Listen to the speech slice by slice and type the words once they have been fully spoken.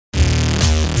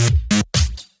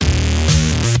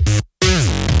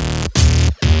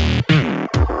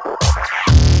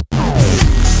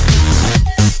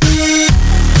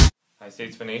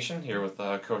Nation, here with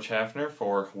Coach Hafner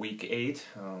for Week 8.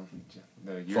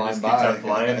 The year Flying just by. keeps on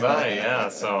flying by, yeah.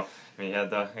 So I mean, I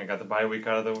got the bye week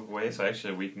out of the way, so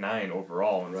actually Week 9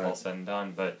 overall when it's all said and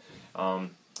done. But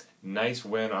nice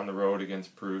win on the road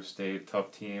against Peru State,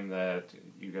 tough team that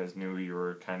you guys knew you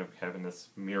were kind of having this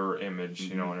mirror image,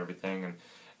 you know, and everything, and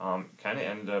kind of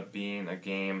ended up being a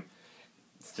game,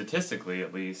 statistically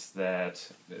at least,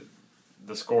 that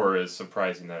the score is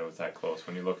surprising that it was that close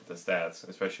when you look at the stats,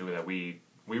 especially that we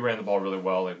ran the ball really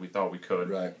well like we thought we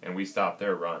could, and we stopped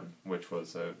their run, which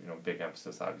was a big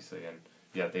emphasis obviously, and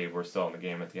yet they were still in the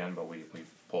game at the end, but we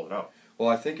pulled it out. Well,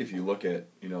 I think if you look at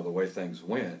the way things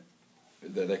went,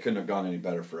 they couldn't have gone any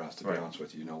better for us, to be honest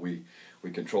with you.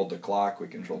 We controlled the clock, we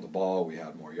controlled the ball, we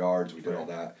had more yards, we did all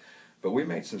that. But we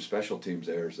made some special teams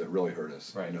errors that really hurt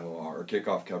us. Our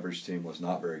kickoff coverage team was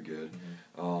not very good.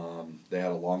 They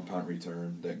had a long punt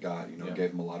return that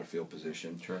gave them a lot of field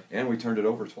position. And we turned it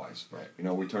over twice.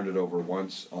 We turned it over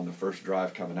once on the first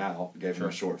drive coming out, gave them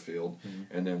a short field,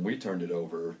 and then we turned it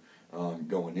over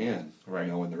going in,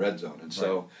 in the red zone. And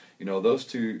so, those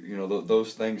two,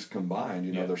 those things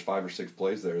combined, there's 5 or 6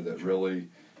 plays there that really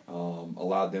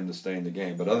allowed them to stay in the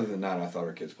game. But other than that, I thought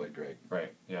our kids played great.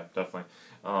 Yeah, definitely.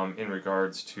 In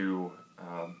regards to,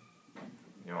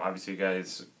 obviously you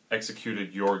guys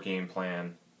executed your game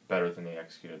plan better than they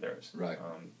executed theirs. Like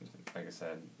I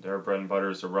said, their bread and butter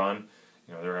is to run.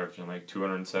 They're averaging like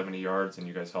 270 yards, and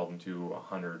you guys held them to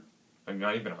 100.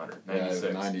 Not even 100.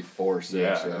 96. 94,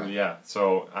 6. Yeah.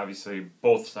 So obviously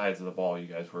both sides of the ball, you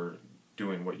guys were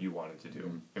doing what you wanted to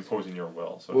do, imposing your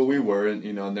will. So we were,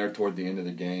 and there toward the end of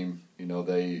the game,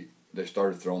 they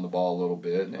started throwing the ball a little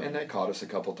bit, and they caught us a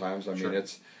couple times. I mean,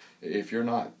 it's if you're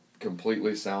not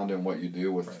completely sound in what you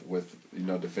do with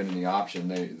defending the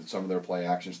option, some of their play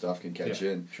action stuff can catch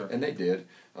you, and they did.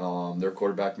 Their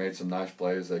quarterback made some nice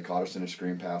plays. They caught us in a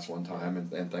screen pass one time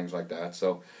and things like that.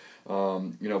 So.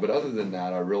 But other than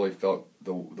that, I really felt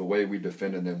the way we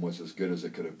defended them was as good as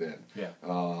it could have been.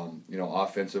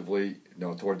 Offensively,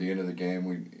 toward the end of the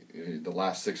game, the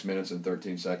last 6 minutes and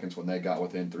 13 seconds when they got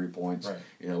within 3 points,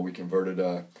 we converted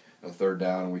a third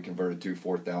down and we converted 2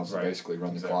 fourth downs to basically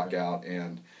run the clock out,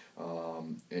 and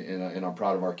I'm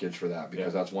proud of our kids for that,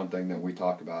 because that's one thing that we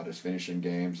talk about is finishing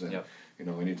games, and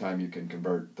anytime you can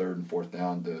convert third and fourth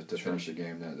down to finish a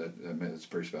game, that's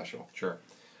pretty special.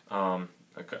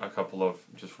 A couple of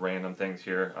just random things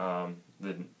here.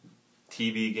 The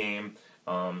TV game.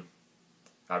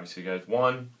 Obviously, you guys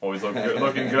won. Always looking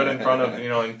good in front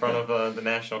of the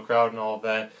national crowd and all of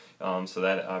that. So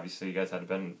that obviously you guys had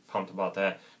been pumped about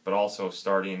that. But also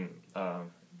starting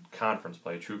conference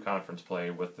play, true conference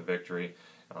play with the victory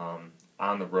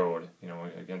on the road.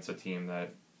 Against a team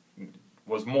that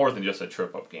was more than just a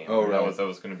trip-up game. That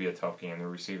was going to be a tough game. They're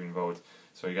receiving votes.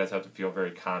 So you guys have to feel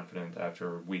very confident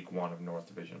after Week 1 of North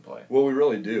Division play. Well, we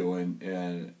really do,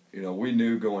 and we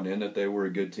knew going in that they were a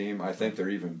good team. I think they're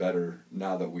even better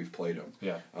now that we've played them.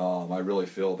 I really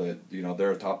feel that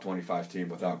they're a top 25 team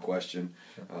without question.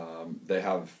 They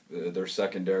have their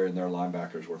secondary and their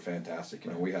linebackers were fantastic.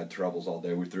 We had troubles all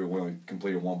day. We only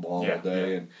completed one ball all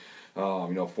day,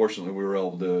 and fortunately we were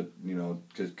able to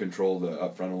to control the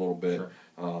up front a little bit.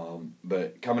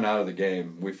 But coming out of the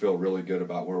game, we feel really good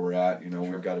about where we're at.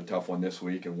 We've got a tough one this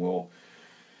week, and we'll,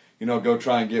 go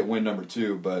try and get win number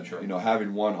 2. But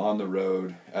having one on the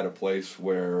road at a place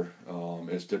where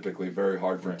it's typically very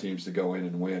hard for teams to go in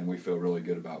and win, we feel really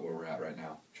good about where we're at right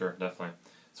now. Definitely.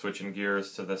 Switching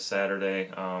gears to this Saturday,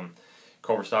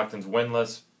 Culver-Stockton's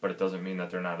winless, but it doesn't mean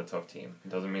that they're not a tough team. It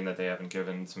doesn't mean that they haven't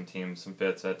given some teams some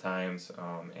fits at times,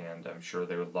 and I'm sure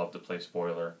they would love to play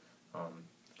spoiler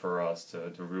for us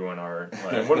to ruin our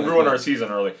it wouldn't ruin our season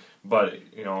early, but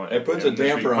it puts a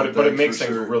damper on it, but it makes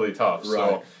things really tough.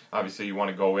 So obviously you want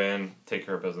to go in, take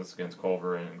care of business against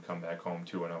Culver, and come back home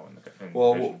 2-0 in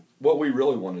well, division. What we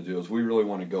really want to do is we really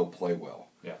want to go play well.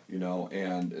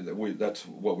 And that's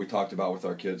what we talked about with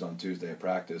our kids on Tuesday at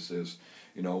practice is,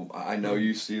 I know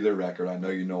you see their record, I know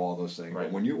you know all those things,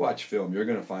 but when you watch film, you're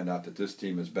going to find out that this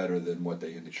team is better than what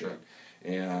they indicate.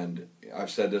 And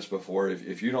I've said this before,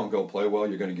 if you don't go play well,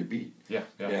 you're going to get beat.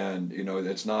 And,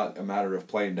 it's not a matter of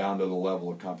playing down to the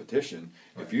level of competition.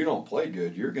 If you don't play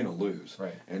good, you're going to lose.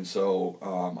 And so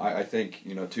I think,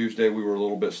 Tuesday we were a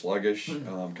little bit sluggish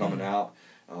coming out.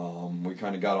 We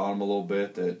kind of got on them a little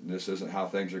bit that this isn't how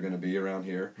things are going to be around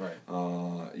here.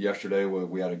 Yesterday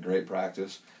we had a great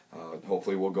practice.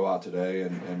 Hopefully we'll go out today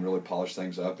and really polish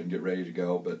things up and get ready to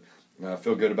go. But I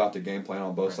feel good about the game plan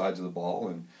on both sides of the ball,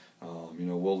 and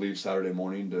we'll leave Saturday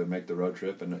morning to make the road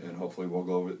trip, and hopefully we'll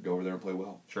go over there and play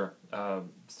well. Sure.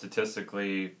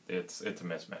 Statistically, it's a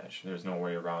mismatch. There's no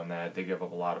way around that. They give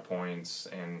up a lot of points,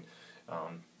 and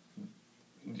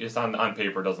just on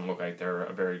paper, it doesn't look like they're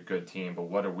a very good team. But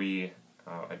what are we?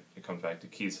 It comes back to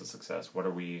keys to success. What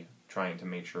are we trying to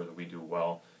make sure that we do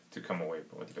well to come away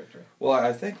with the victory? Well,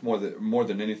 I think more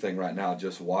than anything right now,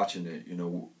 just watching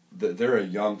it, they're a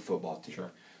young football team.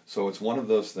 Sure. So it's one of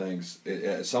those things,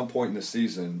 at some point in the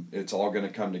season, it's all going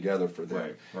to come together for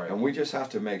them. Right. And we just have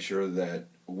to make sure that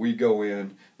we go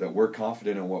in, that we're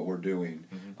confident in what we're doing,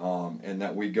 and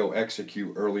that we go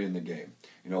execute early in the game.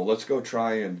 Let's go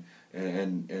try and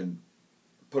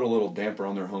put a little damper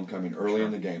on their homecoming early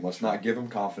in the game. Let's not give them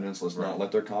confidence. Let's not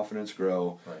let their confidence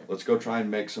grow. Right. Let's go try and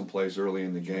make some plays early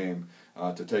in the game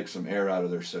to take some air out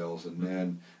of their sails, and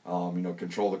then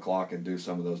control the clock and do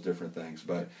some of those different things.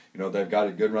 But they've got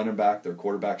a good running back. Their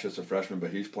quarterback's just a freshman,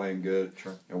 but he's playing good.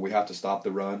 Sure. And we have to stop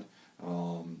the run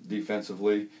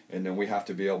defensively, and then we have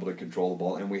to be able to control the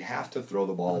ball, and we have to throw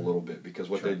the ball a little bit, because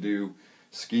what they do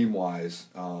scheme wise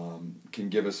can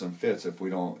give us some fits if we're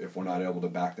not able to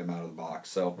back them out of the box.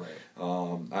 So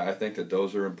I think that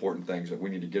those are important things, that we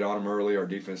need to get on them early. Our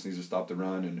defense needs to stop the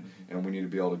run, and we need to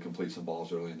be able to complete some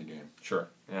balls early in the game. Sure.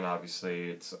 And obviously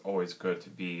it's always good to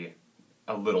be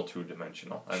a little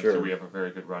two-dimensional. Sure. So we have a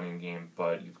very good running game,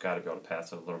 but you've got to be able to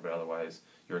pass it a little bit. Otherwise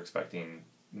you're expecting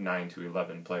 9 to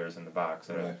 11 players in the box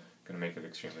that are going to make it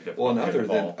extremely difficult. Well,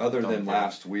 and other than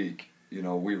last week,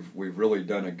 we've really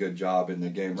done a good job in the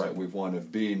games that we've won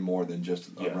of being more than just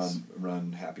a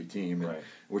run happy team,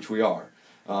 which we are.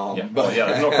 There's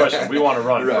no question. We want to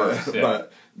run first. Yeah.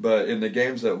 But in the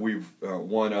games that we've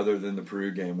won, other than the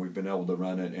Peru game, we've been able to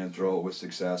run it and throw it with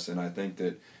success. And I think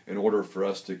that in order for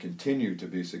us to continue to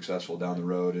be successful down the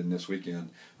road and this weekend,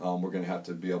 we're going to have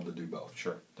to be able to do both.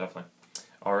 Sure, definitely.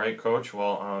 All right, Coach.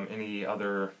 Well, any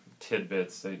other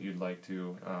tidbits that you'd like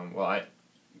to?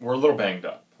 We're a little banged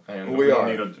up. And we don't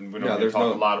need to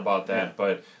talk a lot about that,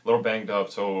 but a little banged up.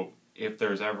 So if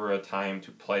there's ever a time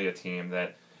to play a team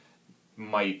that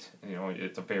might,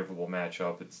 it's a favorable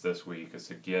matchup, it's this week, is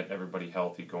to get everybody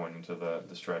healthy going into the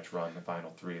stretch run, the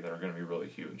final 3 that are going to be really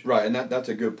huge. Right, and that's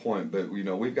a good point. But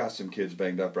we've got some kids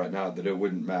banged up right now that it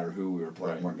wouldn't matter who we were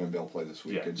playing, weren't going to be able to play this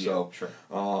week. So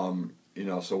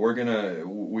we're gonna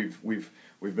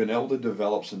we've been able to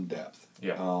develop some depth.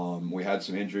 Yeah. We had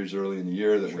some injuries early in the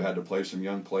year that we had to play some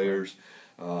young players,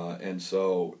 and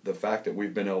so the fact that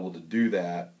we've been able to do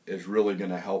that is really going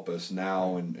to help us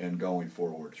now and going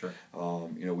forward. Sure.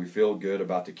 We feel good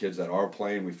about the kids that are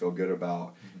playing. We feel good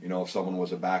about if someone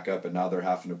was a backup and now they're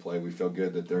having to play, we feel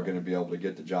good that they're going to be able to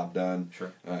get the job done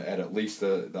at least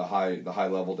the high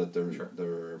level that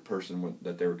their person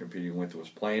that they were competing with was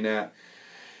playing at.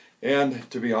 And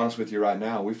to be honest with you, right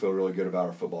now, we feel really good about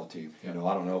our football team. I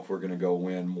don't know if we're going to go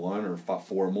win 1 or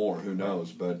 4 more. Who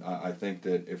knows? But I think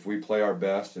that if we play our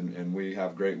best and we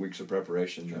have great weeks of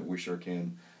preparation, that we sure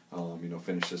can,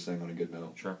 finish this thing on a good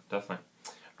note. Sure, definitely.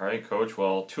 All right, Coach.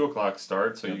 Well, 2:00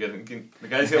 start, so you get the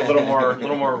guys get a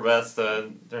little more rest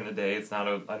during the day. It's not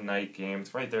a night game.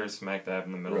 It's right there, smack dab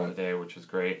in the middle of the day, which is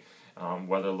great.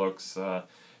 Weather looks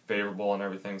favorable and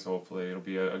everything, so hopefully it'll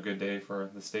be a good day for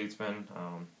the Statesmen.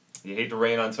 You hate to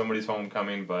rain on somebody's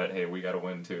homecoming, but hey, we got to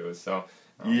win too. So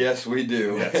yes, we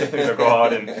do. So go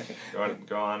out and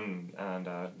go on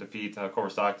and defeat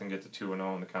Culver-Stockton, get to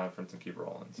 2-0 in the conference, and keep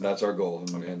rolling. So. That's our goal.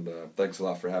 And thanks a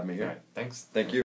lot for having me here. All right, thanks. Thank you.